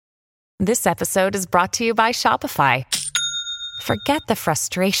This episode is brought to you by Shopify. Forget the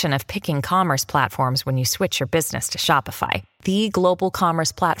frustration of picking commerce platforms when you switch your business to Shopify, the global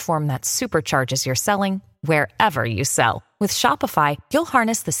commerce platform that supercharges your selling wherever you sell. With Shopify, you'll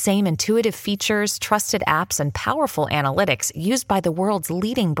harness the same intuitive features, trusted apps, and powerful analytics used by the world's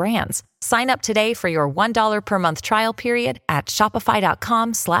leading brands. Sign up today for your $1 per month trial period at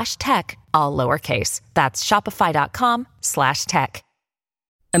shopify.com/tech, all lowercase. That's shopify.com/tech.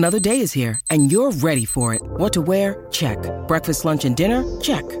 Another day is here, and you're ready for it. What to wear? Check. Breakfast, lunch, and dinner?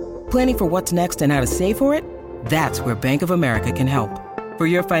 Check. Planning for what's next and how to save for it? That's where Bank of America can help. For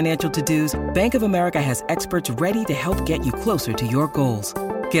your financial to-dos, Bank of America has experts ready to help get you closer to your goals.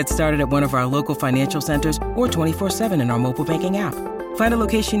 Get started at one of our local financial centers or 24/7 in our mobile banking app. Find a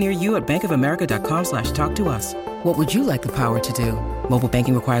location near you at bankofamerica.com/talktous. What would you like the power to do? Mobile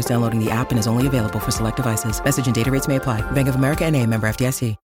banking requires downloading the app and is only available for select devices. Message and data rates may apply. Bank of America NA, member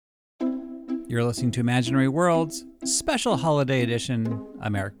FDIC. You're listening to Imaginary Worlds, special holiday edition.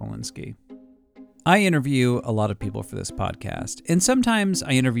 I'm Eric Molinsky. I interview a lot of people for this podcast, and sometimes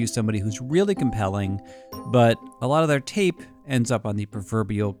I interview somebody who's really compelling, but a lot of their tape ends up on the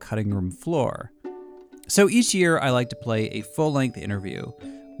proverbial cutting room floor. So each year I like to play a full-length interview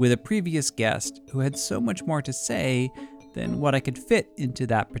with a previous guest who had so much more to say than what I could fit into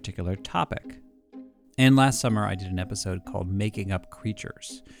that particular topic. And last summer I did an episode called Making Up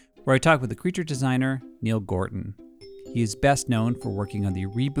Creatures, where I talked with the creature designer Neil Gorton. He is best known for working on the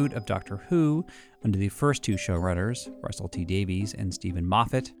reboot of Doctor Who under the first two showrunners, Russell T Davies and Stephen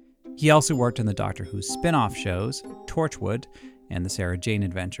Moffat. He also worked on the Doctor Who spin-off shows, Torchwood and the Sarah Jane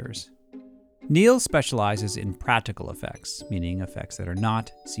Adventures. Neil specializes in practical effects, meaning effects that are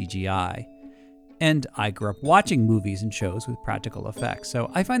not CGI. And I grew up watching movies and shows with practical effects, so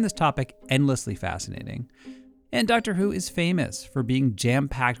I find this topic endlessly fascinating. And Doctor Who is famous for being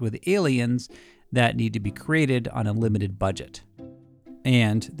jam-packed with aliens that need to be created on a limited budget.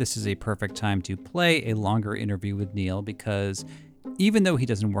 And this is a perfect time to play a longer interview with Neil because even though he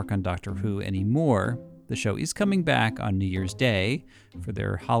doesn't work on Doctor Who anymore, the show is coming back on New Year's Day for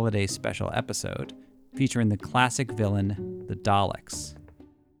their holiday special episode featuring the classic villain, the Daleks.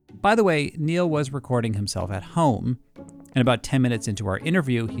 By the way, Neil was recording himself at home, and about 10 minutes into our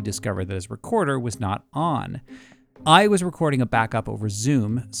interview, he discovered that his recorder was not on. I was recording a backup over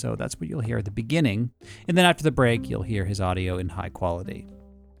Zoom, so that's what you'll hear at the beginning, and then after the break, you'll hear his audio in high quality.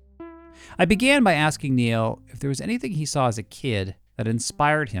 I began by asking Neil if there was anything he saw as a kid that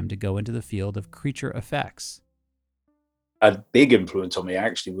inspired him to go into the field of creature effects. A big influence on me,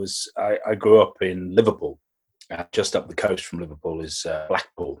 actually, was I grew up in Liverpool. Just up the coast from Liverpool is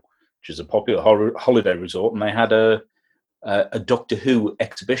Blackpool, which is a popular holiday resort, and they had a Doctor Who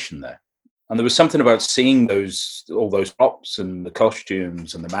exhibition there. And there was something about seeing all those props and the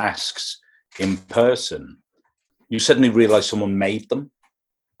costumes and the masks in person. You suddenly realize someone made them.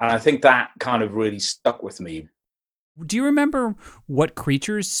 And I think that kind of really stuck with me. Do you remember what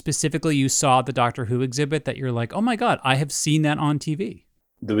creatures specifically you saw at the Doctor Who exhibit that you're like, oh my God, I have seen that on TV?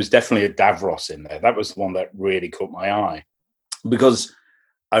 There was definitely a Davros in there. That was the one that really caught my eye. Because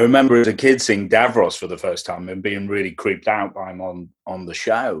I remember as a kid seeing Davros for the first time and being really creeped out by him on the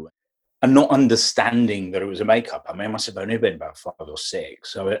show and not understanding that it was a makeup. I mean, I must have only been about 5 or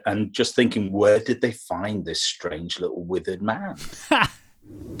 6. And just thinking, where did they find this strange little withered man?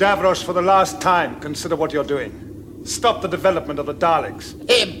 Davros, for the last time, consider what you're doing. Stop the development of the Daleks.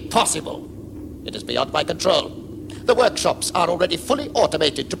 Impossible. It is beyond my control. The workshops are already fully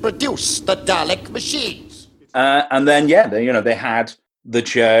automated to produce the Dalek machines. And then, they had the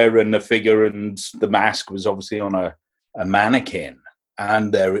chair and the figure, and the mask was obviously on a mannequin.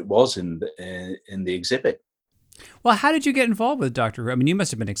 And there it was in the exhibit. Well, how did you get involved with Doctor Who? I mean, you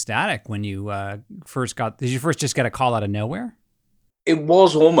must have been ecstatic when you first did you first just get a call out of nowhere? It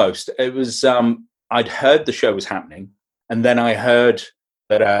was almost. It was, I'd heard the show was happening. And then I heard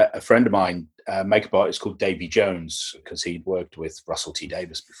that a friend of mine, makeup artist called Davy Jones, because he'd worked with Russell T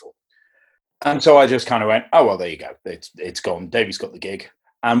Davies before. And so I just kind of went, oh, well, there you go. It's gone. Davy's got the gig.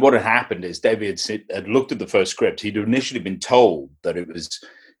 And what had happened is Davy had looked at the first script. He'd initially been told that it was,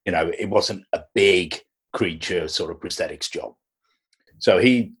 it wasn't a big creature sort of prosthetics job. So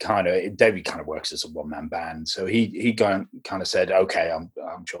Davy kind of works as a one-man band. So he kind of said, okay, I'm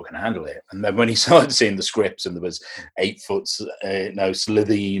sure I can handle it. And then when he started seeing the scripts and there was 8 foot,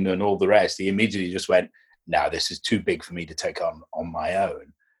 Slitheen and all the rest, he immediately just went, no, this is too big for me to take on my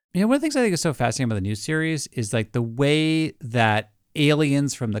own. One of the things I think is so fascinating about the new series is like the way that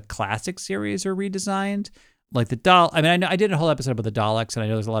aliens from the classic series are redesigned. Like I did a whole episode about the Daleks, and I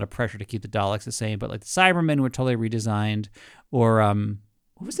know there's a lot of pressure to keep the Daleks the same, but like the Cybermen were totally redesigned, or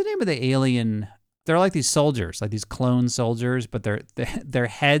what was the name of the alien? They're like these soldiers, like these clone soldiers, but their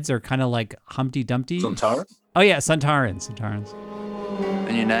heads are kind of like Humpty Dumpty. Sontaran? Oh yeah, Sontarans.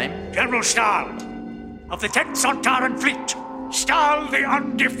 And your name? General Stahl, of the 10th Sontaran Fleet. Stahl the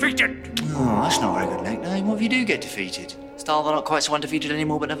Undefeated. Oh, that's not a very good nickname. What if you do get defeated? Stahl, they're not quite so undefeated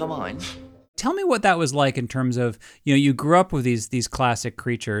anymore, but never mind. Tell me what that was like in terms of, you grew up with these classic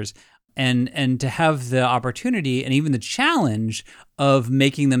creatures, and to have the opportunity and even the challenge of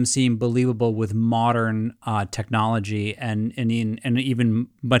making them seem believable with modern technology and even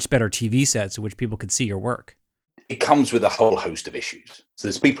much better TV sets in which people could see your work. It comes with a whole host of issues. So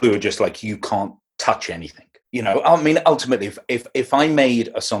there's people who are just like, you can't touch anything. I mean, ultimately, if I made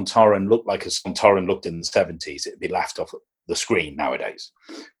a Sontaran look like a Sontaran looked in the 70s, it'd be laughed off the screen nowadays,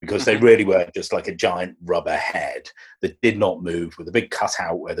 because they really were just like a giant rubber head that did not move, with a big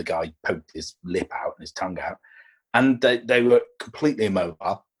cutout where the guy poked his lip out and his tongue out. And they were completely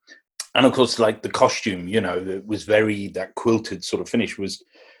immobile. And of course, like the costume, it was that quilted sort of finish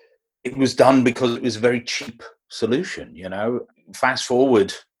it was done because it was a very cheap solution, Fast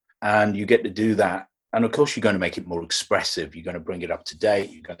forward and you get to do that. And of course, you're going to make it more expressive. You're going to bring it up to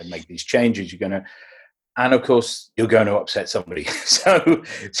date. You're going to make these changes. And of course, you're going to upset somebody.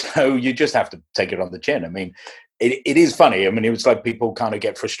 So you just have to take it on the chin. I mean, it is funny. I mean, it was like people kind of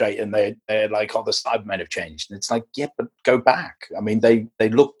get frustrated and they're like, oh, the Cybermen have changed. And it's like, yeah, but go back. I mean, they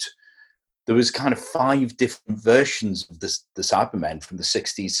looked, there was kind of 5 different versions of the Cybermen from the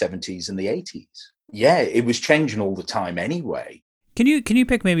 60s, 70s, and the 80s. Yeah, it was changing all the time anyway. Can you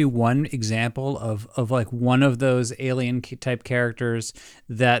pick maybe one example of like one of those alien type characters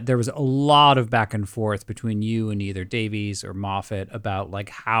that there was a lot of back and forth between you and either Davies or Moffat about like,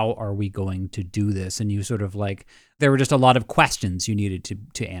 how are we going to do this? And you sort of like, there were just a lot of questions you needed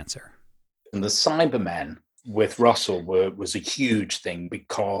to answer. And the Cybermen with Russell was a huge thing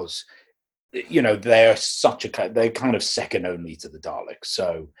because, they're kind of second only to the Daleks.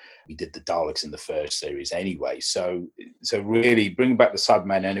 So we did the Daleks in the first series anyway. So really bringing back the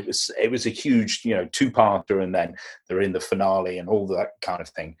Cybermen, and it was a huge, 2-parter, and then they're in the finale and all that kind of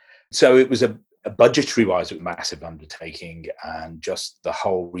thing. So it was a budgetary wise, it was a massive undertaking, and just the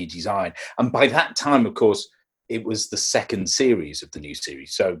whole redesign. And by that time, of course, it was the second series of the new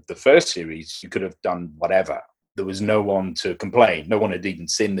series. So the first series, you could have done whatever. There was no one to complain. No one had even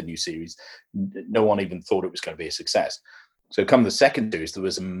seen the new series. No one even thought it was going to be a success. So come the second series, there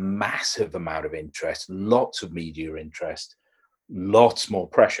was a massive amount of interest, lots of media interest, lots more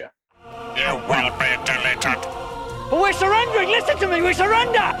pressure. You will be deleted. But we're surrendering! Listen to me, we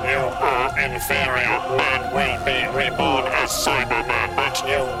surrender! You are inferior. Man will be reborn as Cyberman, but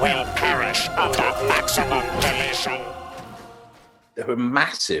you will perish under maximum deletion. There were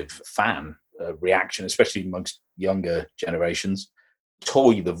massive fan reaction, especially amongst younger generations.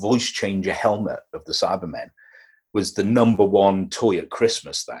 Toy, the voice changer helmet of the Cybermen, was the number 1 toy at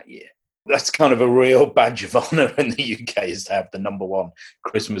Christmas that year. That's kind of a real badge of honor in the UK, is to have the number 1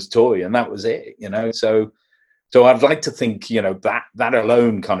 Christmas toy, and that was it, So I'd like to think, that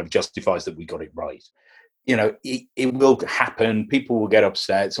alone kind of justifies that we got it right. It will happen. People will get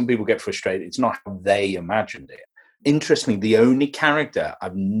upset. Some people get frustrated. It's not how they imagined it. Interestingly, the only character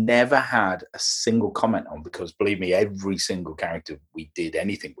I've never had a single comment on, because believe me, every single character we did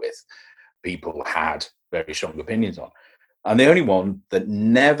anything with, people had very strong opinions on. And the only one that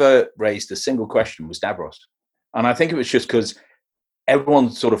never raised a single question was Davros. And I think it was just because everyone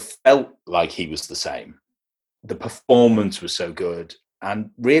sort of felt like he was the same. The performance was so good.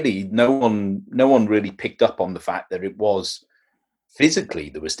 And really, no one really picked up on the fact that it was physically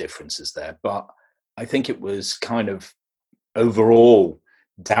there was differences there. But I think it was kind of overall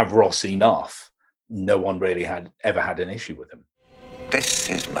Davros enough. No one really ever had an issue with him. This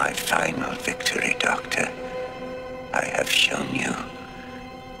is my final victory, Doctor. I have shown you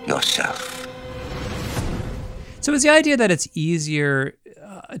yourself. So is the idea that it's easier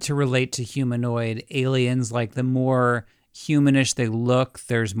to relate to humanoid aliens, like the more humanish they look,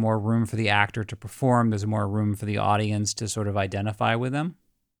 there's more room for the actor to perform, there's more room for the audience to sort of identify with them?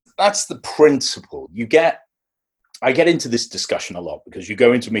 That's the principle. I get into this discussion a lot because you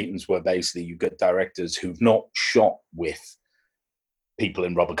go into meetings where basically you get directors who've not shot with people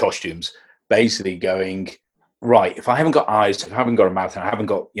in rubber costumes, basically going, right, if I haven't got eyes, if I haven't got a mouth, and I haven't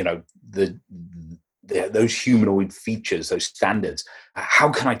got, those humanoid features, those standards, how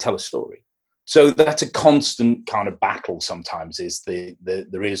can I tell a story? So that's a constant kind of battle sometimes, is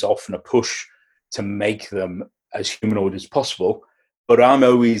there is often a push to make them as humanoid as possible. But I'm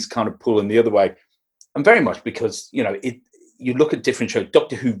always kind of pulling the other way. And very much because, you look at different shows.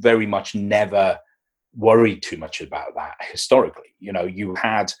 Doctor Who very much never worried too much about that historically. You know, you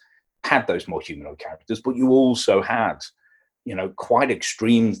had those more humanoid characters, but you also had, you know, quite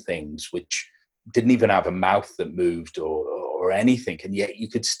extreme things which didn't even have a mouth that moved or anything, and yet you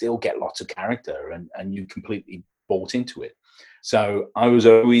could still get lots of character, and you completely bought into it. So I was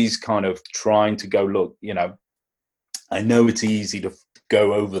always kind of trying to go, look, you know, I know it's easy to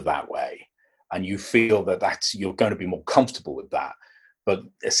go over that way, and you feel that you're going to be more comfortable with that. But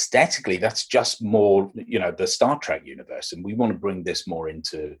aesthetically, that's just more, you know, the Star Trek universe. And we want to bring this more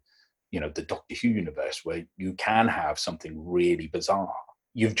into, you know, the Doctor Who universe, where you can have something really bizarre.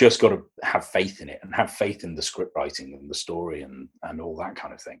 You've just got to have faith in it and have faith in the script writing and the story and all that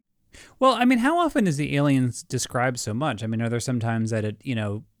kind of thing. Well, I mean, how often is the aliens described so much? I mean, are there sometimes that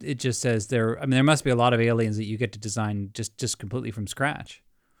it just says there must be a lot of aliens that you get to design just completely from scratch.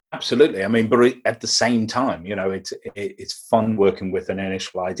 Absolutely. I mean, but at the same time, you know, it's fun working with an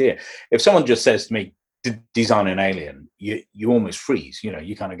initial idea. If someone just says to me, design an alien, you almost freeze. You know,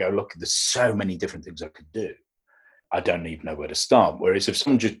 you kind of go, look, there's so many different things I could do. I don't even know where to start. Whereas if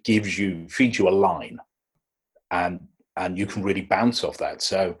someone just feeds you a line, and you can really bounce off that.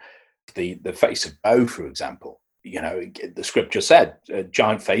 So the face of Bo, for example, you know, the script just said a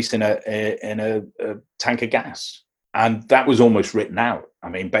giant face in a tank of gas. And that was almost written out. I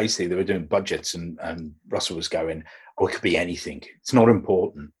mean, basically they were doing budgets, and Russell was going, oh, it could be anything. It's not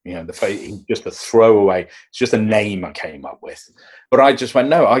important. You know, the face, just a throwaway. It's just a name I came up with. But I just went,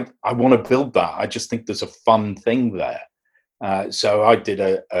 no, I want to build that. I just think there's a fun thing there. So I did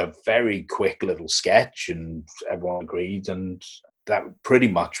a very quick little sketch, and everyone agreed. And that pretty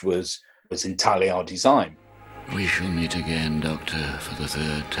much was entirely our design. We shall meet again, Doctor, for the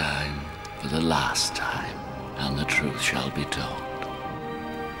third time, for the last time. And the truth shall be told.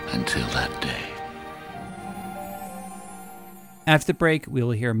 Until that day. After the break, we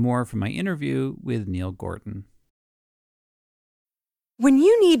will hear more from my interview with Neil Gordon. When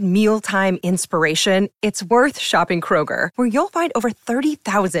you need mealtime inspiration, it's worth shopping Kroger, where you'll find over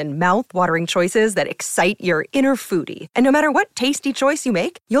 30,000 mouth-watering choices that excite your inner foodie. And no matter what tasty choice you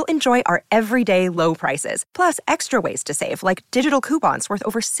make, you'll enjoy our everyday low prices, plus extra ways to save, like digital coupons worth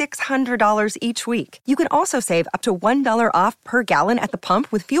over $600 each week. You can also save up to $1 off per gallon at the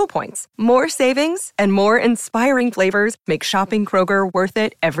pump with fuel points. More savings and more inspiring flavors make shopping Kroger worth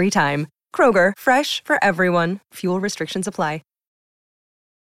it every time. Kroger, fresh for everyone. Fuel restrictions apply.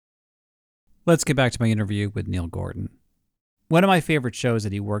 Let's get back to my interview with Neil Gordon. One of my favorite shows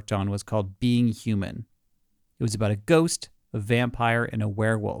that he worked on was called Being Human. It was about a ghost, a vampire, and a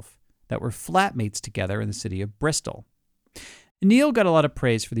werewolf that were flatmates together in the city of Bristol. Neil got a lot of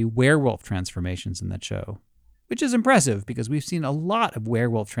praise for the werewolf transformations in that show, which is impressive because we've seen a lot of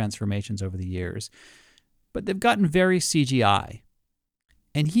werewolf transformations over the years, but they've gotten very CGI.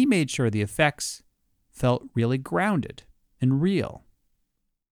 And he made sure the effects felt really grounded and real.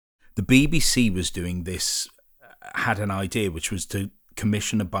 The BBC was doing this, had an idea, which was to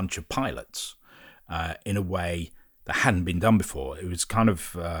commission a bunch of pilots in a way that hadn't been done before. It was kind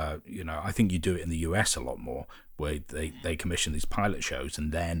of, I think you do it in the US a lot more, where they commission these pilot shows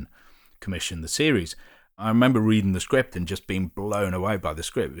and then commission the series. I remember reading the script and just being blown away by the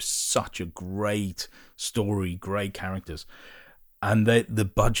script. It was such a great story, great characters. And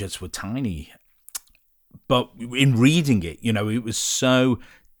the budgets were tiny. But in reading it, you know, it was so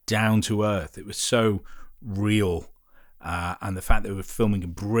down to earth. It was so real. And the fact that we were filming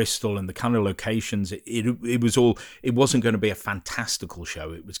in Bristol and the kind of locations, it wasn't going to be a fantastical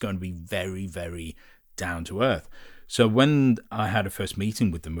show. It was going to be very, very down to earth. So when I had a first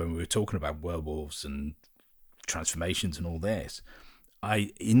meeting with them, when we were talking about werewolves and transformations and all this,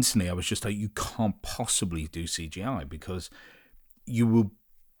 I was just like, you can't possibly do CGI because you will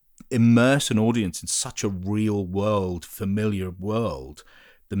immerse an audience in such a real world, familiar world.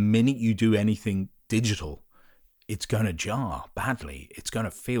 The minute you do anything digital, it's going to jar badly. It's going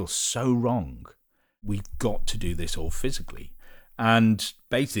to feel so wrong. We've got to do this all physically. And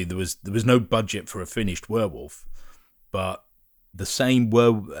basically, there was no budget for a finished werewolf, but the same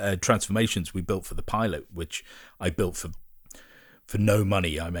transformations we built for the pilot, which I built for no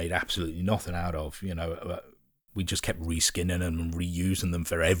money, I made absolutely nothing out of. You know, we just kept reskinning them and reusing them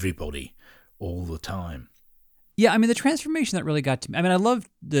for everybody all the time. Yeah, I mean, the transformation that really got to me, I mean, I love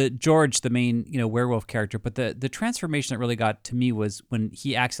the George, the main, werewolf character, but the transformation that really got to me was when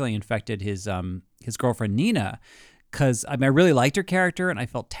he accidentally infected his girlfriend, Nina, because I really liked her character, and I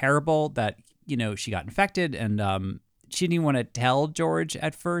felt terrible that, she got infected, and she didn't even want to tell George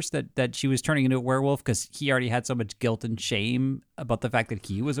at first that she was turning into a werewolf because he already had so much guilt and shame about the fact that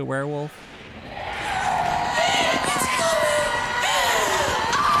he was a werewolf.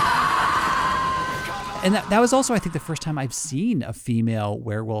 And that was also, I think, the first time I've seen a female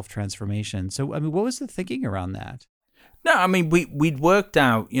werewolf transformation. So, I mean, what was the thinking around that? No, I mean, we'd worked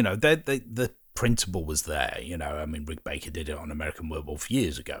out, the principle was there, I mean, Rick Baker did it on American Werewolf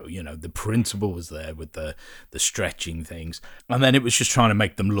years ago, the principle was there with the stretching things. And then it was just trying to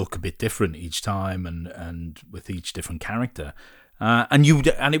make them look a bit different each time and with each different character. And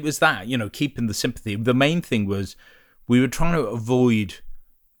it was that, keeping the sympathy. The main thing was we were trying to avoid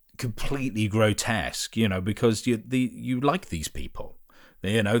completely grotesque, because you like these people.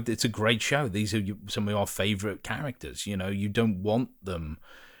 It's a great show. These are some of your favorite characters. You don't want them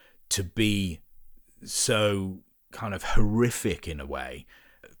to be so kind of horrific in a way,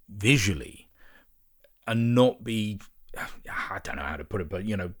 visually, and not be, I don't know how to put it, but,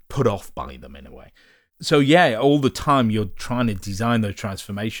 put off by them in a way. So, yeah, all the time you're trying to design those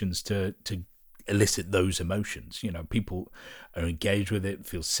transformations to elicit those emotions. People are engaged with it,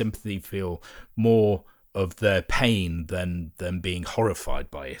 feel sympathy, feel more of their pain than being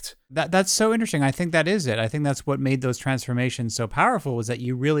horrified by it. That's so interesting. I think that is it. I think that's what made those transformations so powerful, was that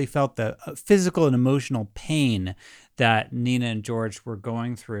you really felt the physical and emotional pain that Nina and George were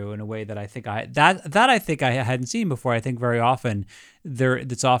going through in a way that I think I hadn't seen before. I think very often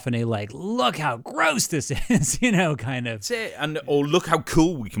it's often a like, look how gross this is, kind of. That's it. Or look how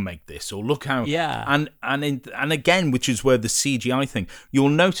cool we can make this, or look how and again, which is where the CGI thing. You'll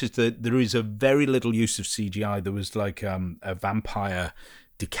notice that there is a very little use of CGI. There was like a vampire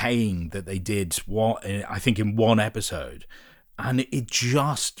decaying that they did, I think, in one episode. And it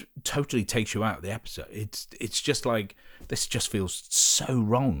just totally takes you out of the episode. It's just like, this just feels so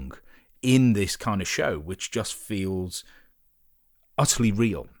wrong in this kind of show, which just feels utterly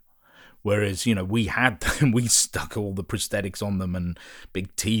real. Whereas, we had them, we stuck all the prosthetics on them and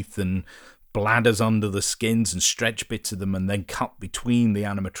big teeth and bladders under the skins and stretch bits of them and then cut between the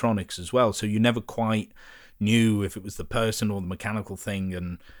animatronics as well. So you never quite knew if it was the person or the mechanical thing,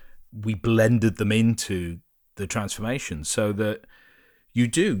 and we blended them into the transformation so that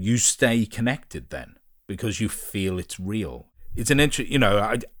you stay connected then because you feel it's real. It's an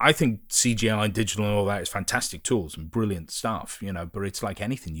I think CGI and digital and all that is fantastic tools and brilliant stuff, but it's like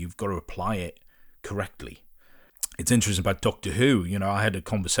anything, you've got to apply it correctly. It's interesting about Doctor Who, I had a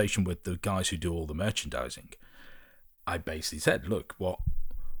conversation with the guys who do all the merchandising. I basically said, look,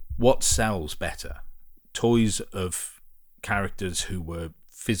 what sells better? Toys of characters who were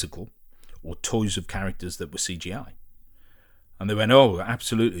physical, or toys of characters that were CGI? And they went, oh,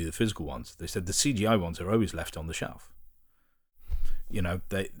 absolutely, the physical ones. They said the CGI ones are always left on the shelf.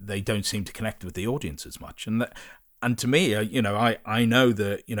 They don't seem to connect with the audience as much. And to me, I know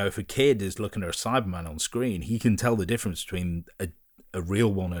that, if a kid is looking at a Cyberman on screen, he can tell the difference between a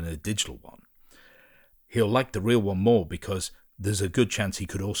real one and a digital one. He'll like the real one more because there's a good chance he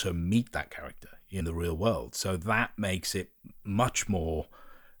could also meet that character in the real world. So that makes it much more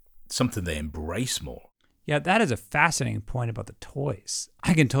something they embrace more. Yeah, that is a fascinating point about the toys.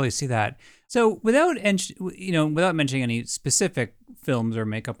 I can totally see that. So without mentioning any specific films or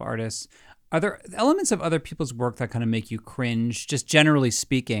makeup artists, are there elements of other people's work that kind of make you cringe, just generally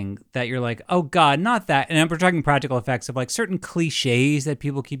speaking, that you're like, oh God, not that? And we're talking practical effects of like certain cliches that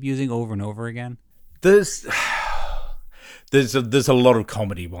people keep using over and over again. There's a lot of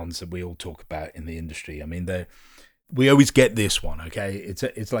comedy ones that we all talk about in the industry. I mean, we always get this one, okay?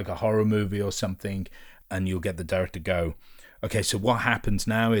 It's like a horror movie or something, and you'll get the director go, okay, so what happens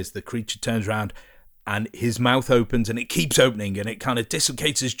now is the creature turns around and his mouth opens and it keeps opening and it kind of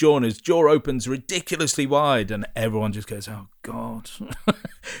dislocates his jaw and his jaw opens ridiculously wide and everyone just goes, oh God.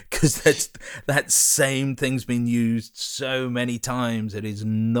 Because that same thing's been used so many times. It is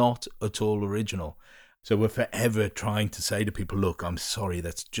not at all original. So we're forever trying to say to people, look, I'm sorry,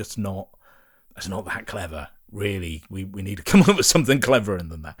 that's not that clever. Really, we need to come up with something cleverer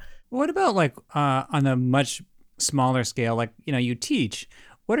than that. What about like on a much smaller scale, like, you teach,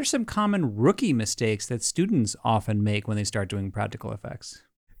 what are some common rookie mistakes that students often make when they start doing practical effects?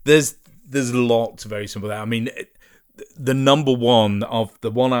 There's lots very simple. I mean, the number one of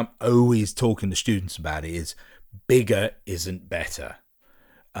the one I'm always talking to students about is bigger isn't better.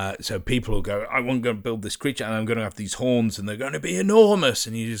 So people will go, I want to go build this creature and I'm going to have these horns and they're going to be enormous.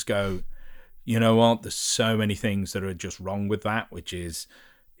 And you just go, you know what? There's so many things that are just wrong with that, which is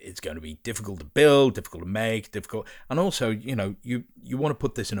it's going to be difficult to build, difficult to make, and also, you want to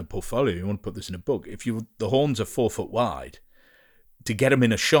put this in a portfolio, you want to put this in a book. If the horns are 4 foot wide, to get them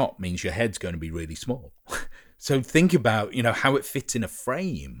in a shot means your head's going to be really small. So think about, how it fits in a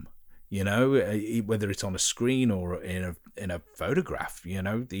frame, whether it's on a screen or in a photograph,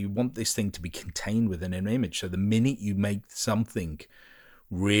 you want this thing to be contained within an image. So the minute you make something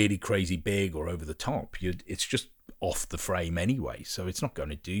really crazy big or over the top. It's just off the frame anyway, so it's not going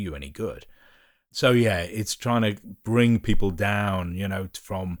to do you any good. So yeah, it's trying to bring people down,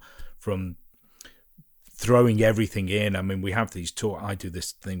 from throwing everything in. I mean, we have these I do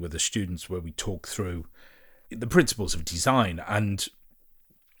this thing with the students where we talk through the principles of design, and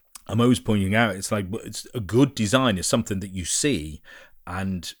I'm always pointing out, it's a good design is something that you see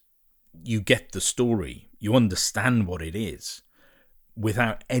and you get the story, you understand what it is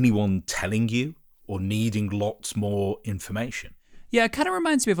without anyone telling you or needing lots more information. Yeah, it kind of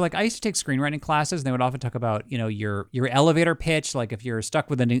reminds me of I used to take screenwriting classes, and they would often talk about, your elevator pitch. Like if you're stuck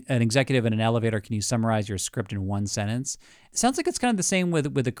with an executive in an elevator, can you summarize your script in one sentence? It sounds like it's kind of the same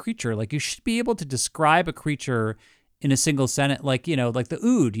with a creature. Like you should be able to describe a creature in a single sentence, like the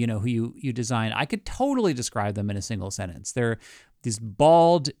Ood, who you design. I could totally describe them in a single sentence. They're these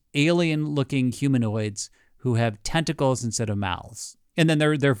bald, alien-looking humanoids who have tentacles instead of mouths. And then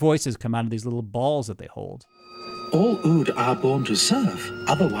their voices come out of these little balls that they hold. All Ood are born to serve,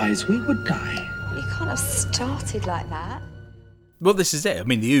 otherwise we would die. You can't have started like that. Well, this is it. I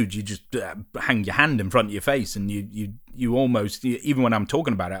mean, the Ood, you just hang your hand in front of your face, and you almost, even when I'm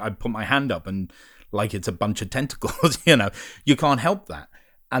talking about it, I put my hand up and like it's a bunch of tentacles. You can't help that,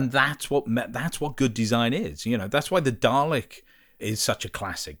 and that's what good design is. That's why the Dalek is such a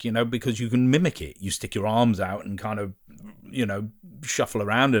classic. Because you can mimic it. You stick your arms out and kind of, shuffle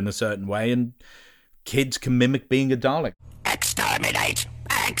around in a certain way, and kids can mimic being a Dalek. Exterminate!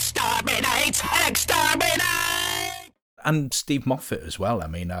 Exterminate! Exterminate! And Steve Moffat as well. I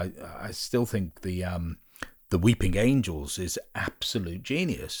mean, I still think the Weeping Angels is absolute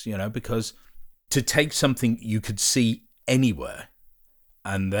genius, because to take something you could see anywhere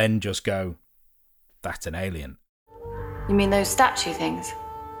and then just go, that's an alien. You mean those statue things?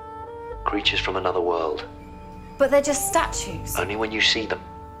 Creatures from another world. But they're just statues. Only when you see them.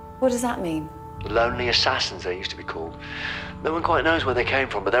 What does that mean? Lonely assassins, they used to be called. No one quite knows where they came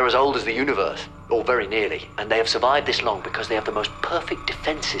from, but they're as old as the universe, or very nearly, and they have survived this long because they have the most perfect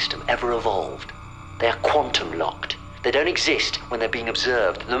defense system ever evolved. They are quantum locked. They don't exist when they're being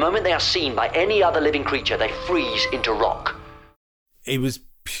observed. The moment they are seen by any other living creature, they freeze into rock. It was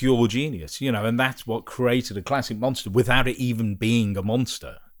pure genius, and that's what created a classic monster without it even being a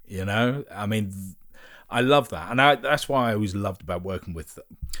monster, I mean, I love that, and that's why I always loved about working with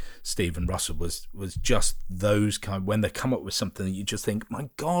Steve and Russell was just those kind. When they come up with something that you just think, my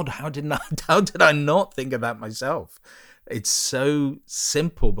God, how did I not think of that myself? It's so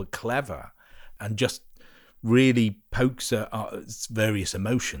simple but clever, and just really pokes at various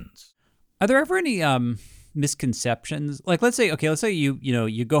emotions. Are there ever any misconceptions? Like, let's say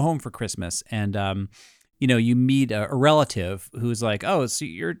you go home for Christmas and you meet a relative who's like, oh, so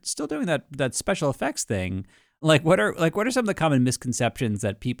you're still doing that special effects thing. What are some of the common misconceptions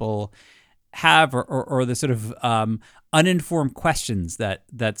that people have, or the sort of uninformed questions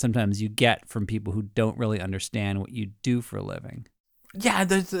that sometimes you get from people who don't really understand what you do for a living? Yeah,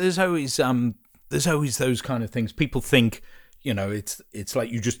 there's always those kind of things. People think, it's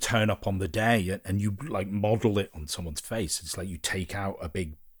like you just turn up on the day and you model it on someone's face. It's like you take out a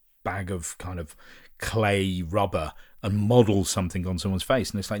big bag of kind of clay rubber and model something on someone's face,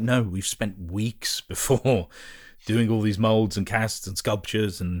 and it's like, no, we've spent weeks before doing all these molds and casts and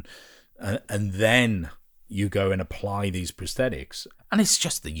sculptures, and then you go and apply these prosthetics. And it's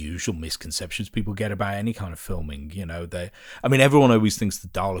just the usual misconceptions people get about any kind of filming. Everyone always thinks the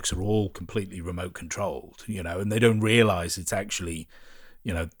Daleks are all completely remote controlled, and they don't realize it's actually,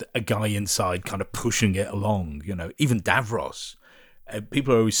 a guy inside kind of pushing it along. Even Davros.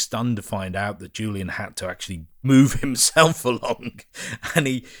 People are always stunned to find out that Julian had to actually move himself along, and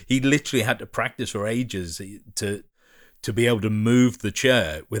he literally had to practice for ages to be able to move the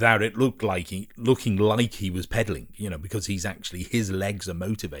chair without it looking like he was pedaling, because his legs are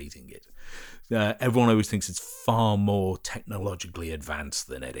motivating it. Everyone always thinks it's far more technologically advanced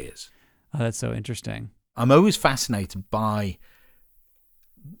than it is. Oh, that's so interesting. I'm always fascinated by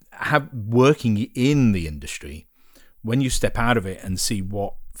working in the industry. When you step out of it and see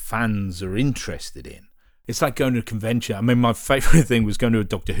what fans are interested in, it's like going to a convention. I mean, my favorite thing was going to a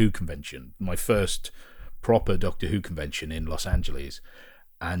Doctor Who convention, my first proper Doctor Who convention in Los Angeles,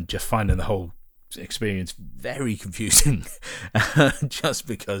 and just finding the whole experience very confusing, just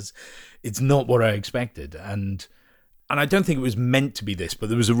because it's not what I expected. And I don't think it was meant to be this, but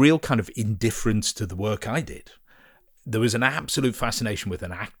there was a real kind of indifference to the work I did. There was an absolute fascination with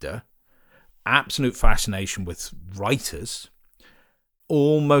an actor, absolute fascination with writers,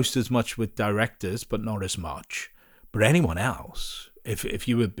 almost as much with directors, but not as much. But anyone else, if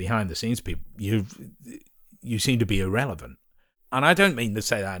you were behind the scenes people, you seem to be irrelevant. And I don't mean to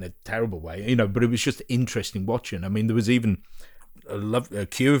say that in a terrible way, you know, but it was just interesting watching. I mean, there was even a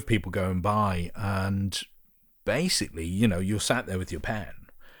queue of people going by, and basically, you know, you're sat there with your pen.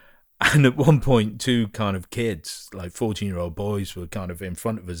 And at one point, two kind of kids, like 14-year-old boys, were kind of in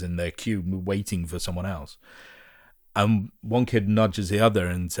front of us in their queue waiting for someone else. And one kid nudges the other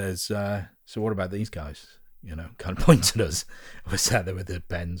and says, so what about these guys? You know, kind of points at us. We're sat there with their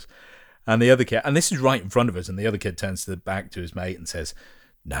pens. And the other kid, and this is right in front of us, and the other kid turns back to his mate and says,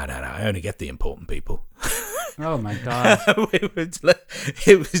 no, I only get the important people. Oh, my God.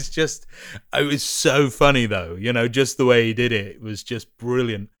 It was so funny, though. You know, just the way he did it. It was just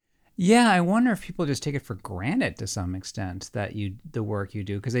brilliant. Yeah, I wonder if people just take it for granted to some extent that the work you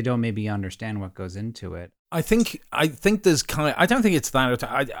do, because they don't maybe understand what goes into it. I think there's I don't think it's that.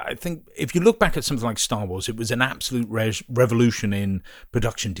 I think if you look back at something like Star Wars, it was an absolute revolution in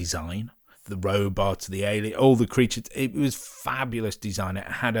production design. The robots, the alien, all the creatures. It was fabulous design. It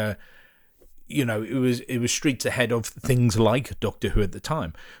had it was streets ahead of things like Doctor Who at the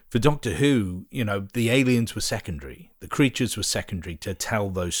time. For Doctor Who, you know, the aliens were secondary. The creatures were secondary to tell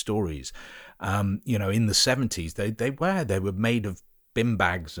those stories. You know, in the 70s, they were made of bin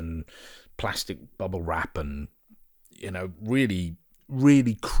bags and plastic bubble wrap and, you know, really,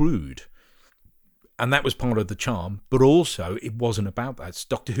 really crude. And that was part of the charm. But also, it wasn't about that.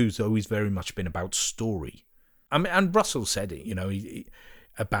 Doctor Who's always very much been about story. I mean, and Russell said it, you know,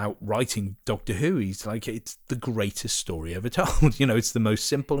 about writing Doctor Who. He's like, it's the greatest story ever told. You know, it's the most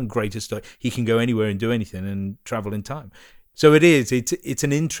simple and greatest story. He can go anywhere and do anything and travel in time. So it's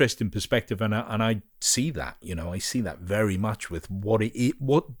an interesting perspective, and I see that, you know, I see that very much with what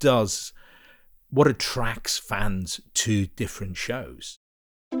attracts fans to different shows.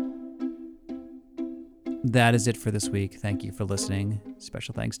 That is it for this week. Thank you for listening.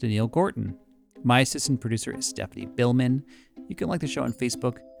 Special thanks to Neil Gorton. My assistant producer is Stephanie Billman. You can like the show on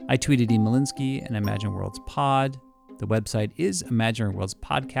Facebook. I tweeted E. Malinsky and Imagine Worlds Pod. The website is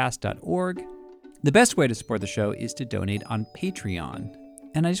imaginaryworldspodcast.org. The best way to support the show is to donate on Patreon.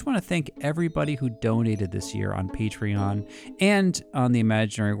 And I just want to thank everybody who donated this year on Patreon and on the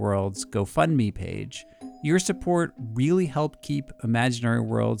Imaginary Worlds GoFundMe page. Your support really helped keep Imaginary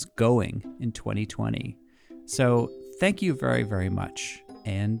Worlds going in 2020. So thank you very, very much,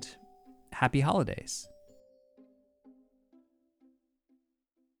 and happy holidays.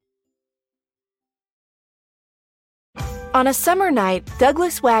 On a summer night,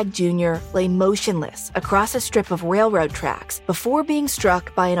 Douglas Wag Jr. lay motionless across a strip of railroad tracks before being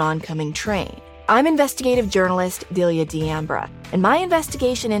struck by an oncoming train. I'm investigative journalist Delia D'Ambra, and my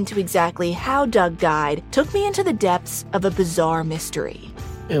investigation into exactly how Doug died took me into the depths of a bizarre mystery.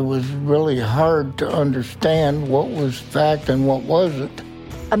 It was really hard to understand what was fact and what wasn't.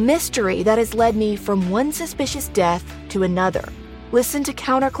 A mystery that has led me from one suspicious death to another. Listen to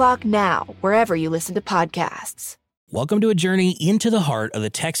Counterclock now, wherever you listen to podcasts. Welcome to a journey into the heart of the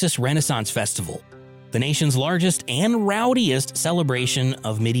Texas Renaissance Festival, the nation's largest and rowdiest celebration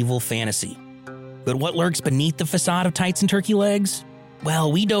of medieval fantasy. But what lurks beneath the facade of tights and turkey legs?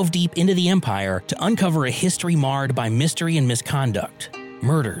 Well, we dove deep into the empire to uncover a history marred by mystery and misconduct,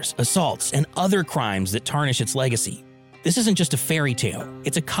 murders, assaults, and other crimes that tarnish its legacy. This isn't just a fairy tale,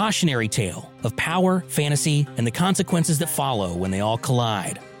 it's a cautionary tale of power, fantasy, and the consequences that follow when they all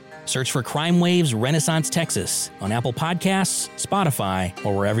collide. Search for Crime Waves Renaissance Texas on Apple Podcasts, Spotify,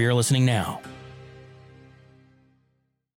 or wherever you're listening now.